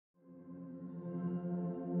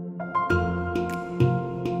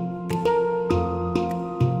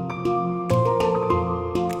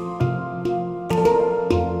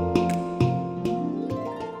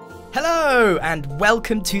and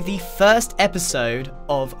welcome to the first episode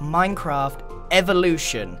of Minecraft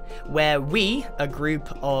Evolution, where we, a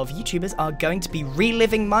group of YouTubers, are going to be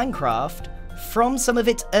reliving Minecraft from some of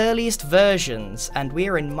its earliest versions, and we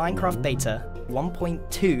are in Minecraft Beta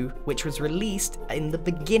 1.2, which was released in the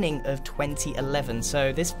beginning of 2011,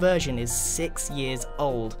 so this version is 6 years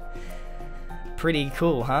old. Pretty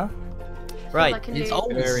cool, huh? Right. Like it's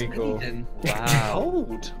old. Very cool. Wow.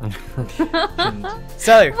 Old.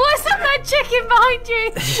 So. What's on that chicken behind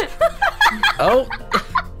you? Oh.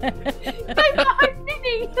 Behind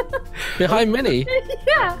Minnie. Behind Minnie?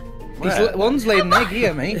 Yeah. One's laid an egg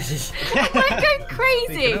here, mate. I'm going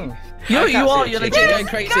crazy. You are. You're legit going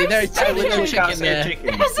crazy. There's totally no chicken there.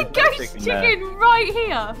 There's a ghost chicken right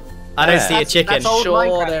here. I don't see a chicken.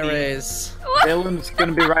 Sure there is. Dylan's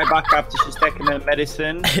gonna be right back after she's taken her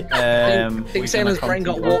medicine. I think Sailor's brain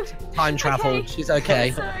got warped time travel. Okay. She's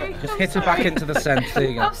okay. Just hit her back into the scent. There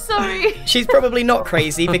you go. I'm sorry. She's probably not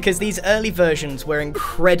crazy because these early versions were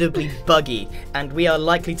incredibly buggy, and we are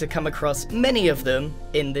likely to come across many of them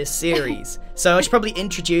in this series. So I should probably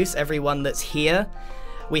introduce everyone that's here.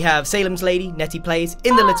 We have Salem's Lady, Nettie Plays,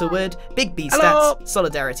 In the Little Wood, Big B Hello. Stats,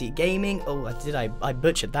 Solidarity Gaming. Oh, I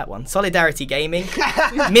butchered that one. Solidarity Gaming,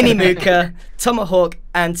 Mini Mooka, Tomahawk,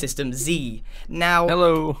 and System Z. Now,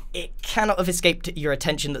 Hello. It cannot have escaped your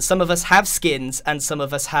attention that some of us have skins and some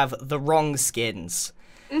of us have the wrong skins.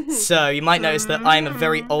 So you might notice that I'm a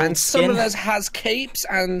very old And skin. some of us has capes,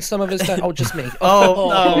 and some of us don't. Oh, just me. Oh,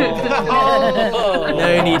 no.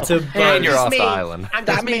 No need to And you're boast. off the island.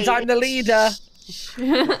 That means I'm the leader.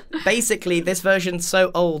 Basically, this version's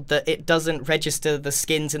so old that it doesn't register the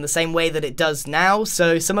skins in the same way that it does now.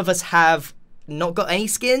 So some of us have not got any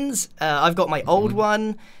skins. I've got my old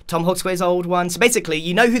one, Tom Hawksway's old one. So basically,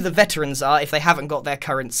 you know who the veterans are if they haven't got their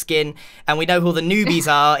current skin, and we know who the newbies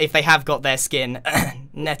are if they have got their skin.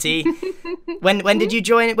 Nettie, when did you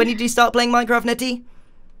join? When did you start playing Minecraft, Nettie?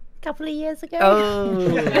 Couple of years ago.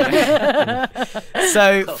 Oh.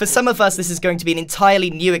 So for some of us, this is going to be an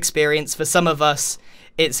entirely new experience. For some of us,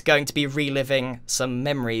 it's going to be reliving some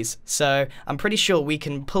memories. So I'm pretty sure we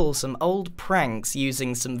can pull some old pranks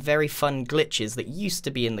using some very fun glitches that used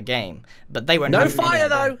to be in the game, but they were No fire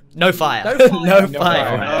though. No fire. No fire. No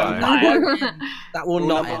fire. That will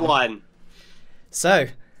not Number one. So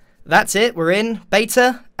that's it. We're in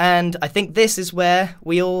beta, and I think this is where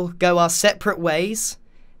we all go our separate ways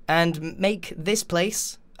and make this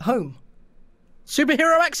place home.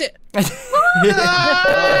 Superhero exit.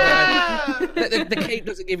 The cape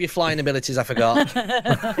doesn't give you flying abilities. I forgot.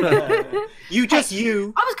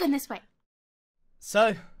 You. I was going this way.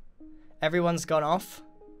 So, everyone's gone off.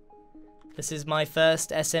 This is my first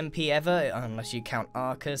SMP ever, unless you count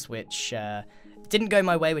Arcus, which didn't go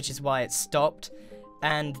my way, which is why it stopped.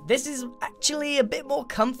 And this is actually a bit more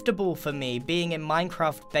comfortable for me, being in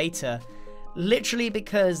Minecraft Beta. Literally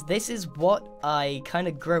because this is what I kind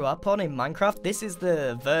of grew up on in Minecraft. This is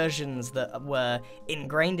the versions that were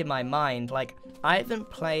ingrained in my mind. Like, I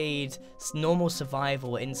haven't played normal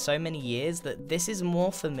survival in so many years that this is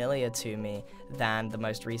more familiar to me than the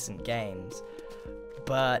most recent games.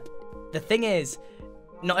 But the thing is,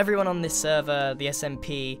 not everyone on this server, the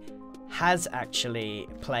SMP, has actually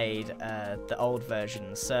played the old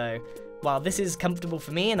version. So while this is comfortable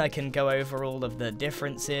for me and I can go over all of the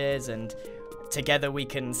differences and together we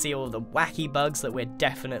can see all the wacky bugs that we're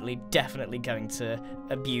definitely going to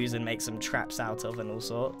abuse and make some traps out of and all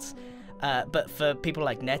sorts. But for people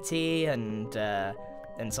like Nettie and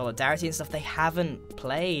Solidarity and stuff, they haven't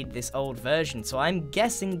played this old version. So I'm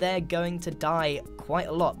guessing they're going to die quite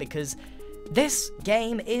a lot because this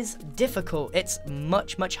game is difficult. It's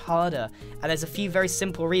much harder, and there's a few very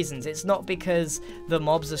simple reasons. It's not because the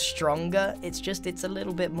mobs are stronger, it's a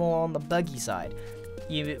little bit more on the buggy side.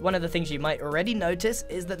 One of the things you might already notice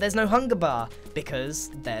is that there's no hunger bar, because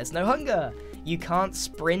there's no hunger. You can't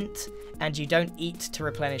sprint, and you don't eat to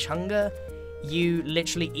replenish hunger. You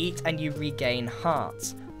literally eat and you regain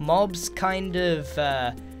hearts. Mobs kind of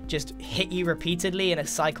just hit you repeatedly in a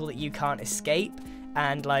cycle that you can't escape,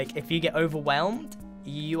 and like if you get overwhelmed,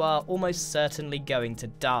 you are almost certainly going to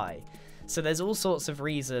die. So there's all sorts of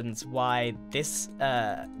reasons why this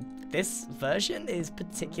version is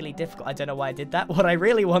particularly difficult. I don't know why I did that. What I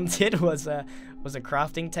really wanted was a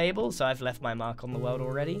crafting table, so I've left my mark on the world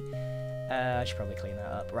already. I should probably clean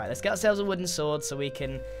that up. Right, let's get ourselves a wooden sword so we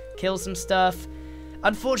can kill some stuff.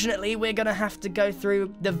 Unfortunately, we're gonna have to go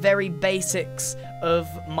through the very basics of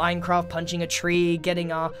Minecraft, punching a tree,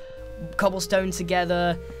 getting our cobblestone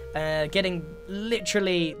together, getting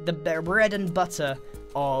literally the bread and butter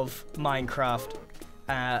of Minecraft.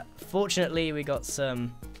 Fortunately, we got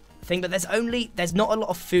some thing, but there's not a lot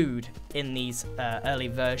of food in these early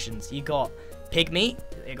versions. You got pig meat,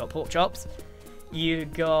 you got pork chops, you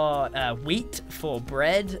got wheat for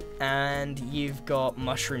bread, and you've got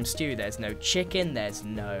mushroom stew. There's no chicken, there's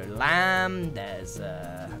no lamb, there's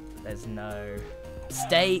no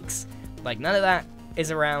steaks. Like, none of that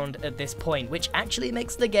is around at this point, which actually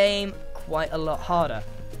makes the game quite a lot harder.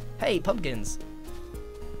 Hey, pumpkins.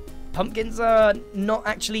 Pumpkins are not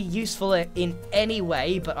actually useful in any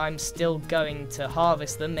way, but I'm still going to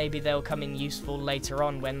harvest them. Maybe they'll come in useful later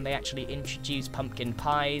on when they actually introduce pumpkin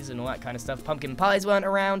pies and all that kind of stuff. Pumpkin pies weren't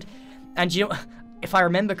around. And you know, if I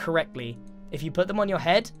remember correctly, if you put them on your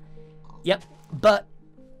head, yep, but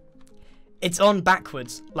it's on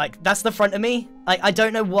backwards. Like, that's the front of me. Like, I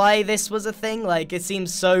don't know why this was a thing. Like, it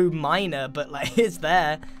seems so minor, but like, it's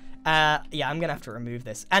there. Yeah, I'm gonna have to remove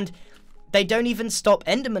this. And they don't even stop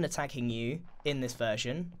Enderman attacking you in this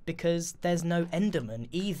version because there's no Enderman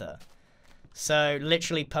either. So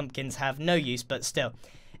literally pumpkins have no use, but still.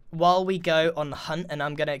 While we go on the hunt, and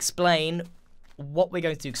I'm going to explain what we're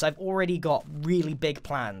going to do, because I've already got really big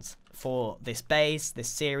plans for this base, this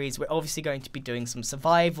series. We're obviously going to be doing some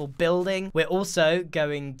survival building. We're also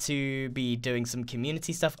going to be doing some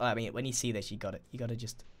community stuff. I mean, when you see this, you got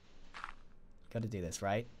to do this,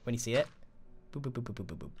 right? When you see it. Boop, boop, boop, boop,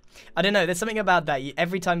 boop, boop. I don't know, there's something about that.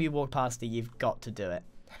 Every time you walk past it, you've got to do it.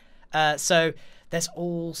 So there's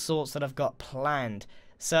all sorts that I've got planned.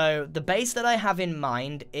 So the base that I have in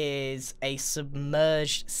mind is a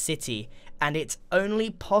submerged city, and it's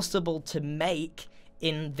only possible to make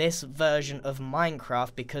in this version of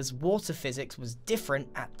Minecraft because water physics was different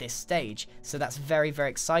at this stage. So that's very, very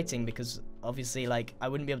exciting because obviously, like, I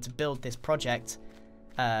wouldn't be able to build this project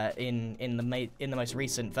in the most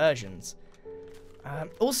recent versions.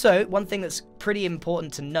 Also, one thing that's pretty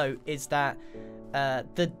important to note is that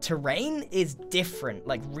the terrain is different,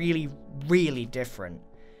 like really, really different.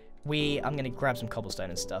 I'm going to grab some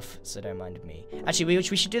cobblestone and stuff, so don't mind me. Actually, we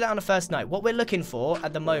should do that on the first night. What we're looking for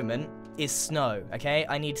at the moment is snow, okay?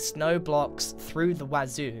 I need snow blocks through the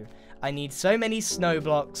wazoo. I need so many snow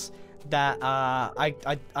blocks that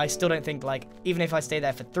I still don't think, like, even if I stay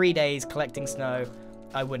there for 3 days collecting snow,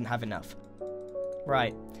 I wouldn't have enough.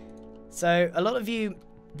 Right. So, a lot of you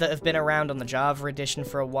that have been around on the Java edition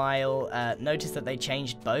for a while noticed that they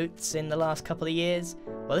changed boats in the last couple of years.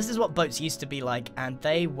 Well, this is what boats used to be like, and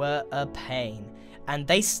they were a pain. And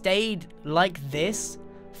they stayed like this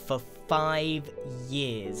for 5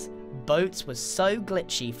 years. Boats were so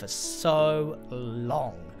glitchy for so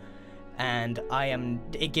long. And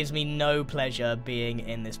it gives me no pleasure being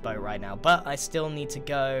in this boat right now, but I still need to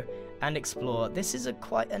go and explore. This is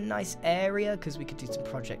quite a nice area because we could do some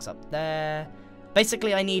projects up there.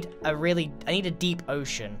 Basically, I need a deep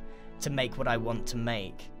ocean to make what I want to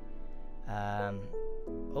make.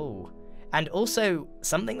 Oh, and also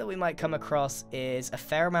something that we might come across is a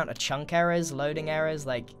fair amount of chunk errors, loading errors,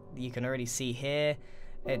 like you can already see here.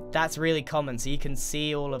 That's really common, so you can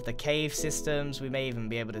see all of the cave systems. We may even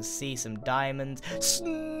be able to see some diamonds.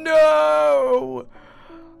 Snow!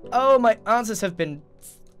 Oh, my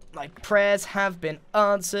prayers have been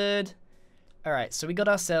answered. Alright, so we got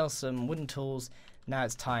ourselves some wooden tools. Now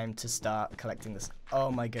it's time to start collecting this.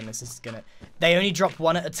 Oh my goodness, this is gonna... They only drop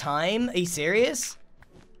one at a time? Are you serious?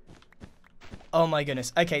 Oh my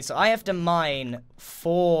goodness. Okay, so I have to mine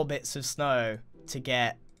 4 bits of snow to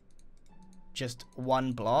get just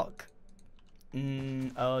 1 block.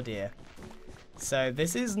 Oh dear. So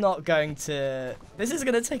this is not going to... This is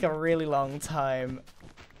gonna take a really long time.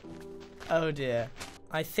 Oh dear.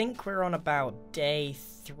 I think we're on about day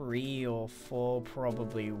 3 or 4,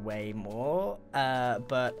 probably way more.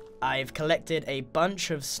 But I've collected a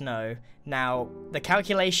bunch of snow. Now, the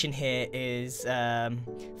calculation here is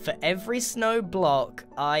for every snow block,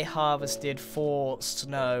 I harvested 4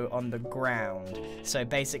 snow on the ground. So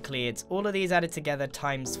basically, it's all of these added together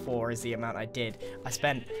times 4 is the amount I did. I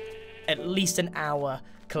spent at least an hour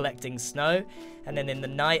collecting snow, and then in the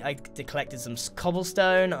night I collected some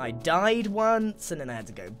cobblestone. I died once, and then I had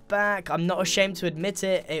to go back. I'm not ashamed to admit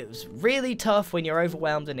it. It was really tough when you're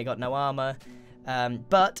overwhelmed and you got no armor,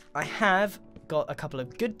 but I have got a couple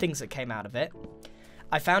of good things that came out of it.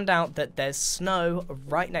 I found out that there's snow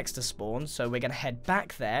right next to spawn, so we're gonna head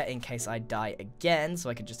back there in case I die again, so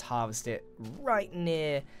I can just harvest it right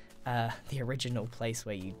near the original place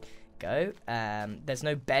where you go. There's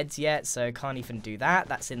no beds yet, so can't even do that.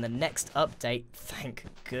 That's in the next update, thank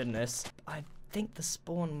goodness. I think the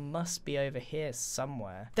spawn must be over here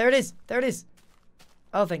somewhere. There it is, there it is.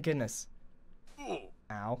 Oh, thank goodness.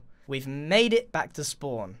 Ow. We've made it back to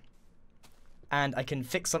spawn. And I can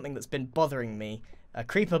fix something that's been bothering me. A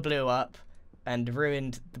creeper blew up, and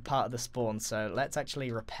ruined the part of the spawn, so let's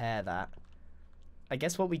actually repair that. I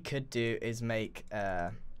guess what we could do is make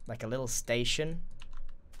like a little station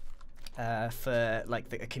for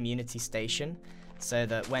like a community station, so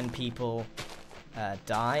that when people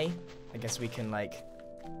die, I guess we can make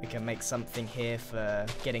something here for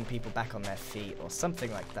getting people back on their feet or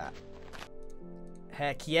something like that.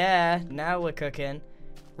 Heck yeah, now we're cooking.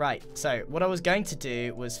 Right, so what I was going to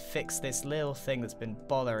do was fix this little thing that's been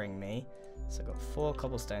bothering me. So I've got 4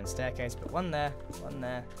 cobblestone staircase, put one there,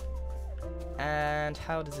 and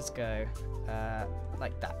how does this go?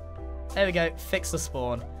 Like that. There we go, fix the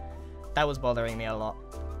spawn. That was bothering me a lot.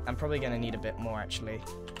 I'm probably gonna need a bit more actually.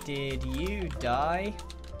 Did you die?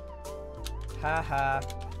 Haha,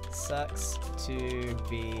 sucks to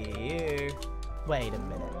be you. Wait a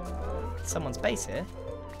minute, someone's base here?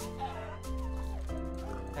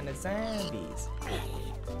 And the zombies.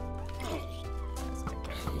 Let's take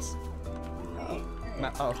care of these.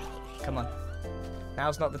 Oh, come on.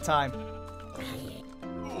 Now's not the time.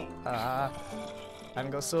 I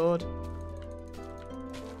haven't got a sword.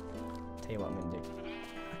 Tell you what I'm gonna do.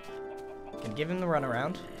 Gonna give him the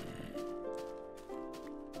runaround.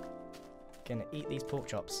 Gonna eat these pork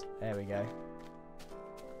chops. There we go.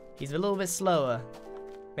 He's a little bit slower.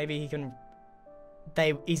 Maybe he can...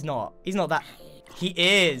 He's not. He's not that... He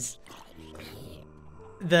is.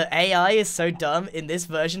 The AI is so dumb in this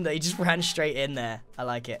version that he just ran straight in there. I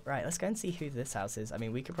like it. Right, let's go and see who this house is. I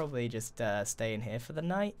mean, we could probably just stay in here for the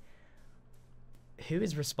night. Who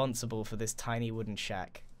is responsible for this tiny wooden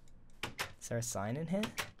shack? Is there a sign in here?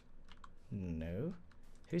 No.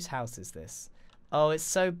 Whose house is this? Oh, it's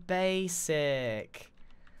so basic.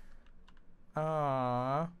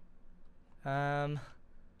 Aww.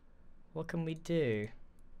 What can we do?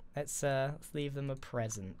 Let's leave them a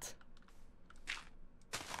present.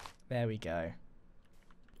 There we go.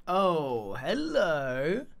 Oh,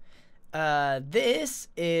 hello. This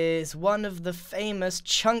is one of the famous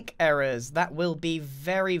chunk errors that will be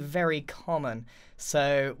very, very common.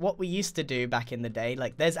 So what we used to do back in the day,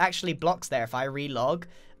 like there's actually blocks there. If I relog,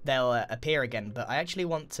 they'll appear again. But I actually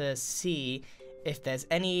want to see if there's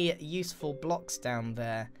any useful blocks down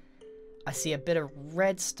there. I see a bit of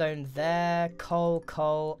redstone there,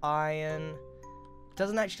 coal, iron.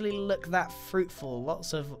 Doesn't actually look that fruitful.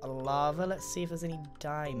 Lots of lava. Let's see if there's any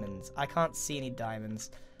diamonds. I can't see any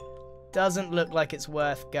diamonds. Doesn't look like it's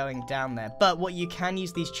worth going down there. But what you can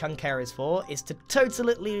use these chunk errors for is to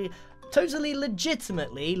totally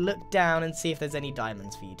legitimately look down and see if there's any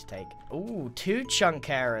diamonds for you to take. Ooh, 2 chunk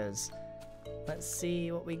errors. Let's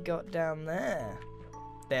see what we got down there.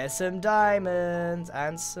 There's some diamonds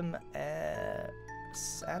and some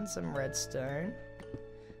redstone.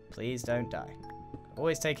 Please don't die.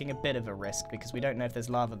 Always taking a bit of a risk because we don't know if there's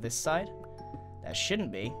lava this side. There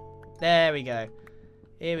shouldn't be. There we go.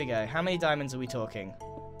 Here we go. How many diamonds are we talking?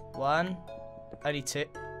 1, only 2,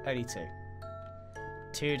 only 2.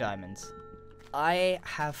 2 diamonds. I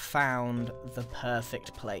have found the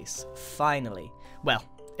perfect place. Finally. Well,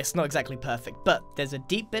 it's not exactly perfect, but there's a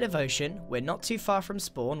deep bit of ocean. We're not too far from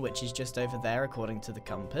spawn, which is just over there according to the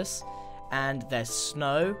compass. And there's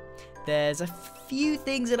snow. There's a few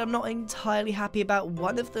things that I'm not entirely happy about.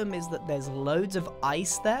 One of them is that there's loads of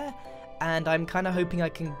ice there, and I'm kind of hoping I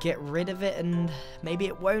can get rid of it and maybe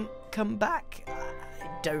it won't come back.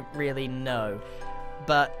 I don't really know.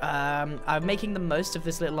 But I'm making the most of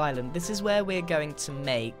this little island. This is where we're going to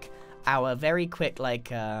make our very quick,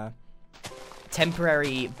 like,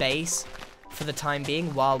 temporary base for the time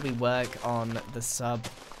being while we work on the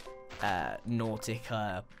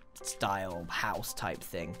Nautica style house type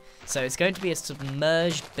thing. So it's going to be a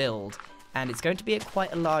submerged build, and it's going to be at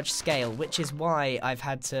quite a large scale, which is why I've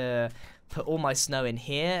had to put all my snow in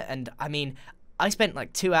here. And I mean, I spent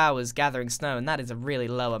like 2 hours gathering snow, and that is a really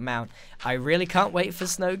low amount. I really can't wait for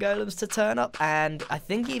snow golems to turn up, and I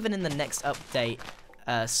think even in the next update,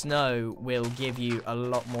 snow will give you a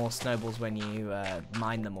lot more snowballs when you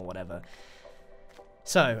mine them or whatever.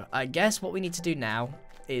 So I guess what we need to do now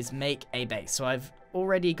is make a base. So I've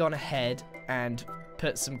already gone ahead and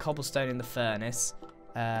put some cobblestone in the furnace.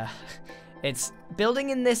 It's building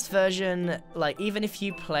in this version, like even if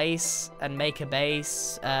you place and make a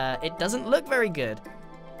base, it doesn't look very good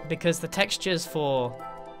because the textures for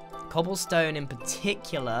cobblestone in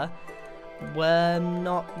particular were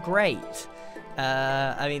not great.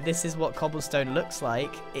 I mean, this is what cobblestone looks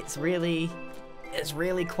like. It's really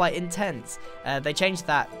quite intense. They changed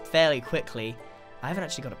that fairly quickly. I haven't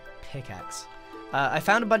actually got a pickaxe. I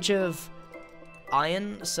found a bunch of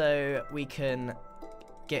iron so we can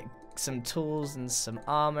get some tools and some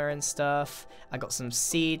armor and stuff. I got some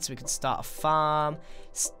seeds so we can start a farm.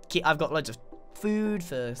 I've got loads of food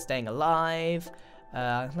for staying alive.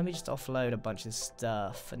 Let me just offload a bunch of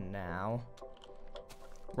stuff for now.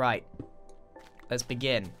 Right, let's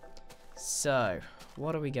begin. So,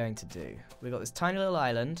 what are we going to do? We've got this tiny little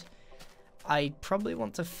island. I probably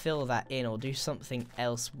want to fill that in or do something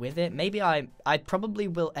else with it. Maybe I probably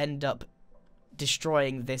will end up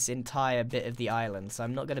destroying this entire bit of the island, so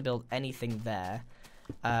I'm not going to build anything there.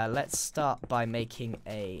 Let's start by making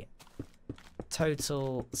a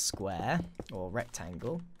total square or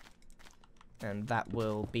rectangle, and that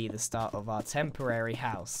will be the start of our temporary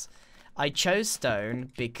house. I chose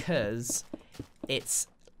stone because it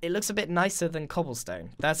looks a bit nicer than cobblestone.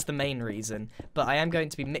 That's the main reason, but I am going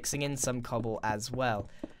to be mixing in some cobble as well.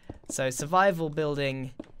 So survival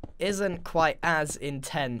building isn't quite as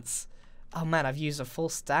intense. Oh man, I've used a full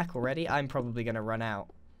stack already. I'm probably going to run out.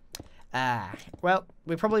 Well,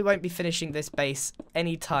 we probably won't be finishing this base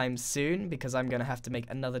anytime soon because I'm going to have to make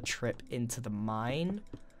another trip into the mine.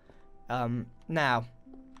 Now,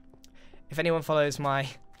 if anyone follows my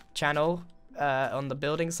channel on the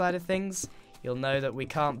building side of things, you'll know that we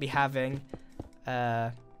can't be having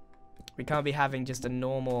just a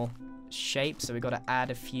normal shape, so we've got to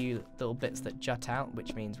add a few little bits that jut out,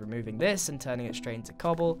 which means removing this and turning it straight into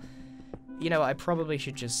cobble. You know what, I probably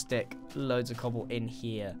should just stick loads of cobble in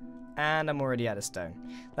here. And I'm already out of stone.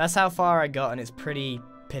 That's how far I got, and it's pretty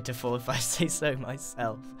pitiful if I say so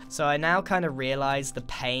myself. So I now kind of realize the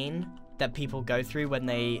pain that people go through when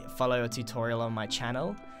they follow a tutorial on my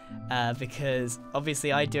channel. Because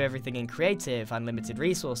obviously I do everything in creative, unlimited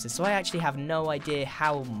resources, so I actually have no idea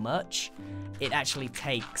how much it actually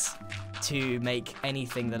takes to make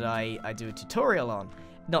anything that I do a tutorial on.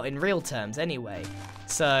 Not in real terms anyway.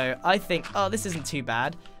 So I think, oh, this isn't too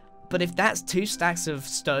bad. But if that's 2 stacks of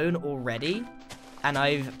stone already, and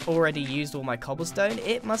I've already used all my cobblestone,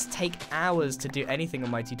 it must take hours to do anything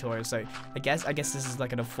on my tutorial. So I guess this is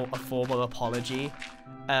like a formal apology.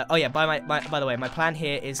 Oh yeah, by the way, my plan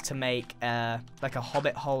here is to make like a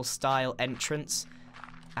hobbit hole style entrance.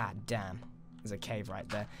 Ah, damn. There's a cave right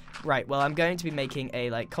there. Right, well, I'm going to be making a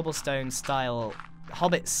like cobblestone style,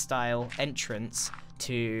 hobbit style entrance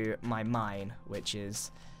to my mine, which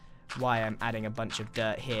is why I'm adding a bunch of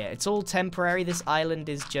dirt here. It's all temporary. This island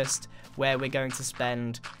is just where we're going to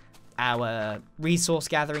spend our resource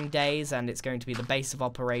gathering days, and it's going to be the base of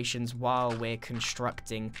operations while we're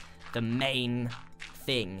constructing the main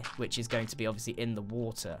thing, which is going to be obviously in the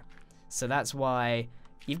water. So that's why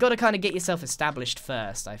you've got to kind of get yourself established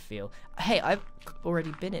first, I feel. Hey, I've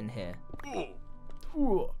already been in here.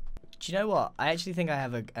 Do you know what? I actually think I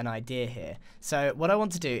have an idea here. So what I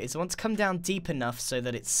want to do is I want to come down deep enough so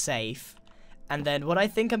that it's safe. And then what I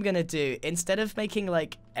think I'm going to do, instead of making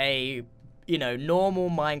like a, you know, normal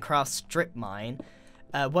Minecraft strip mine,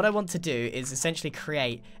 what I want to do is essentially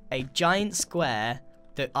create a giant square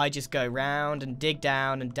that I just go round and dig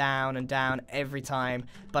down and down and down every time.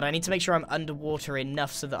 But I need to make sure I'm underwater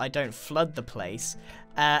enough so that I don't flood the place.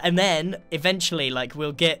 And then eventually, like,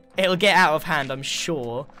 it'll get out of hand, I'm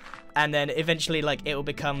sure. And then eventually, like, it will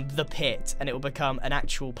become the pit, and it will become an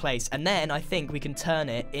actual place. And then I think we can turn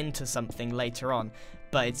it into something later on.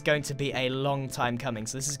 But it's going to be a long time coming.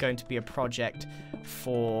 So this is going to be a project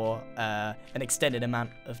for an extended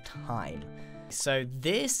amount of time. So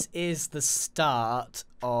this is the start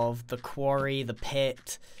of the quarry, the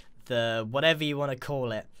pit, the whatever you want to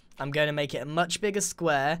call it. I'm going to make it a much bigger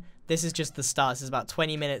square. This is just the start. This is about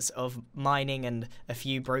 20 minutes of mining and a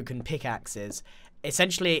few broken pickaxes.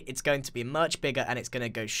 Essentially, it's going to be much bigger, and it's going to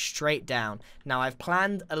go straight down. Now, I've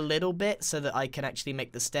planned a little bit so that I can actually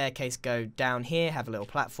make the staircase go down here, have a little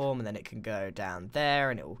platform, and then it can go down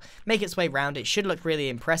there, and it will make its way round. It should look really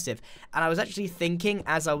impressive. And I was actually thinking,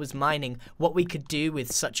 as I was mining, what we could do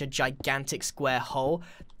with such a gigantic square hole.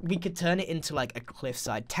 We could turn it into like a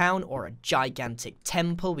cliffside town or a gigantic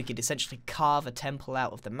temple. We could essentially carve a temple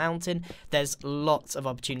out of the mountain. There's lots of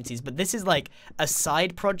opportunities, but this is like a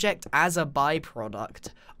side project as a byproduct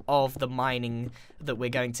of the mining that we're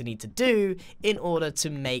going to need to do in order to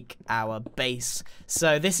make our base.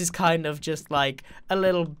 So this is kind of just like a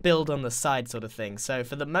little build on the side sort of thing. So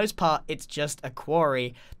for the most part, it's just a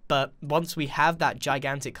quarry. But once we have that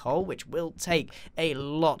gigantic hole, which will take a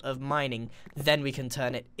lot of mining, then we can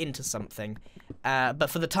turn it into something. But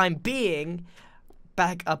for the time being,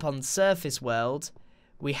 back up on surface world,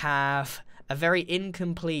 we have a very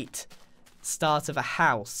incomplete start of a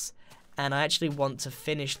house. And I actually want to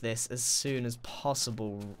finish this as soon as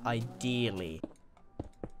possible, ideally.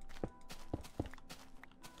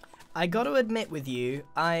 I got to admit with you,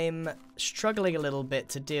 I'm struggling a little bit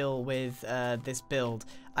to deal with this build.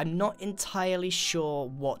 I'm not entirely sure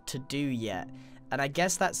what to do yet. and I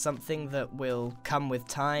guess that's something that will come with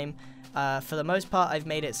time. For the most part, I've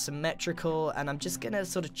made it symmetrical, and I'm just going to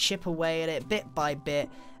sort of chip away at it bit by bit,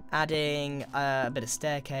 adding a bit of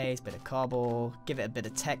staircase, bit of cobble, give it a bit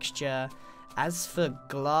of texture. As for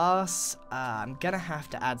glass, I'm going to have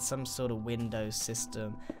to add some sort of window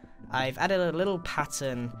system. I've added a little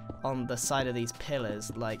pattern on the side of these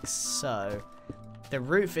pillars, like so. The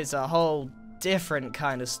roof is a whole different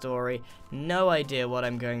kind of story. No idea what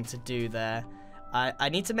I'm going to do there. I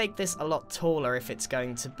need to make this a lot taller if it's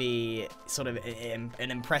going to be sort of an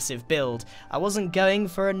impressive build. I wasn't going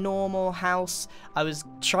for a normal house. I was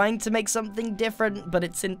trying to make something different, but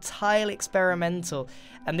it's entirely experimental.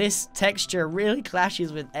 And this texture really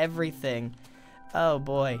clashes with everything. Oh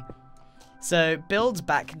boy. So builds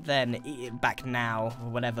back then, back now, or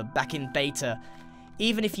whatever, back in beta,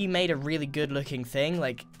 even if you made a really good looking thing,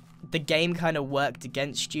 like, the game kind of worked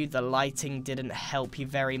against you. The lighting didn't help you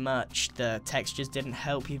very much. The textures didn't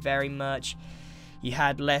help you very much. You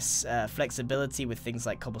had less flexibility with things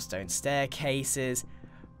like cobblestone staircases.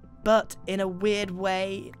 But in a weird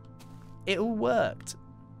way, it all worked.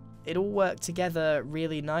 It all worked together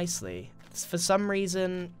really nicely. For some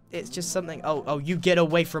reason, it's just something... Oh, you get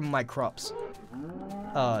away from my crops.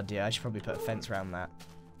 Oh dear, I should probably put a fence around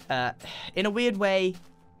that. In a weird way,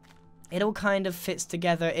 it all kind of fits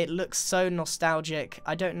together. It looks so nostalgic.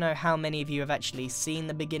 I don't know how many of you have actually seen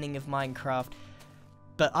the beginning of Minecraft,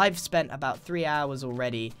 but I've spent about 3 hours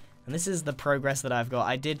already, and this is the progress that I've got.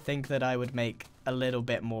 I did think that I would make a little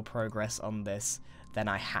bit more progress on this than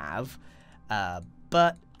I have,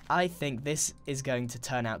 but I think this is going to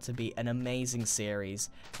turn out to be an amazing series.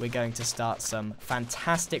 We're going to start some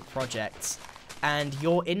fantastic projects, and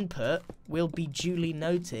your input will be duly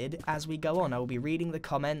noted as we go on. I will be reading the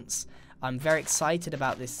comments. I'm very excited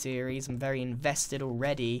about this series. I'm very invested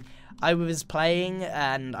already. I was playing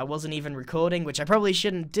and I wasn't even recording, which I probably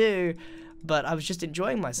shouldn't do, but I was just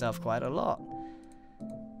enjoying myself quite a lot.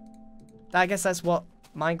 I guess that's what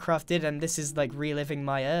Minecraft did, and this is like reliving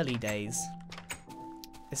my early days.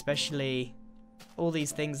 Especially all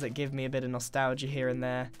these things that give me a bit of nostalgia here and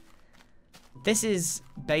there. This is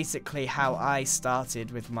basically how I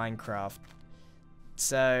started with Minecraft.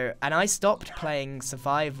 So, and I stopped playing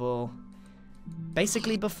survival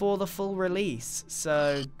basically before the full release.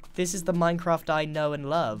 So, this is the Minecraft I know and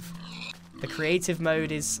love. The creative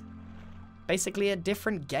mode is basically a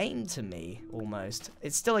different game to me, almost.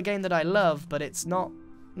 It's still a game that I love, but it's not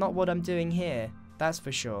what I'm doing here. That's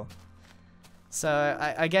for sure. So,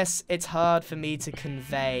 I guess it's hard for me to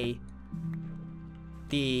convey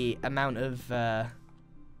the amount of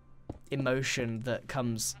emotion that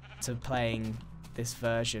comes to playing this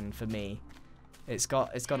version for me. It's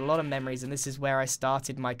got a lot of memories, and this is where I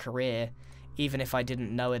started my career, even if I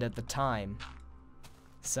didn't know it at the time.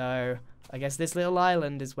 So I guess this little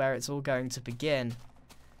island is where it's all going to begin,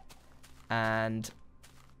 and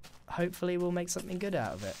hopefully we'll make something good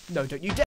out of it. No, don't you dare!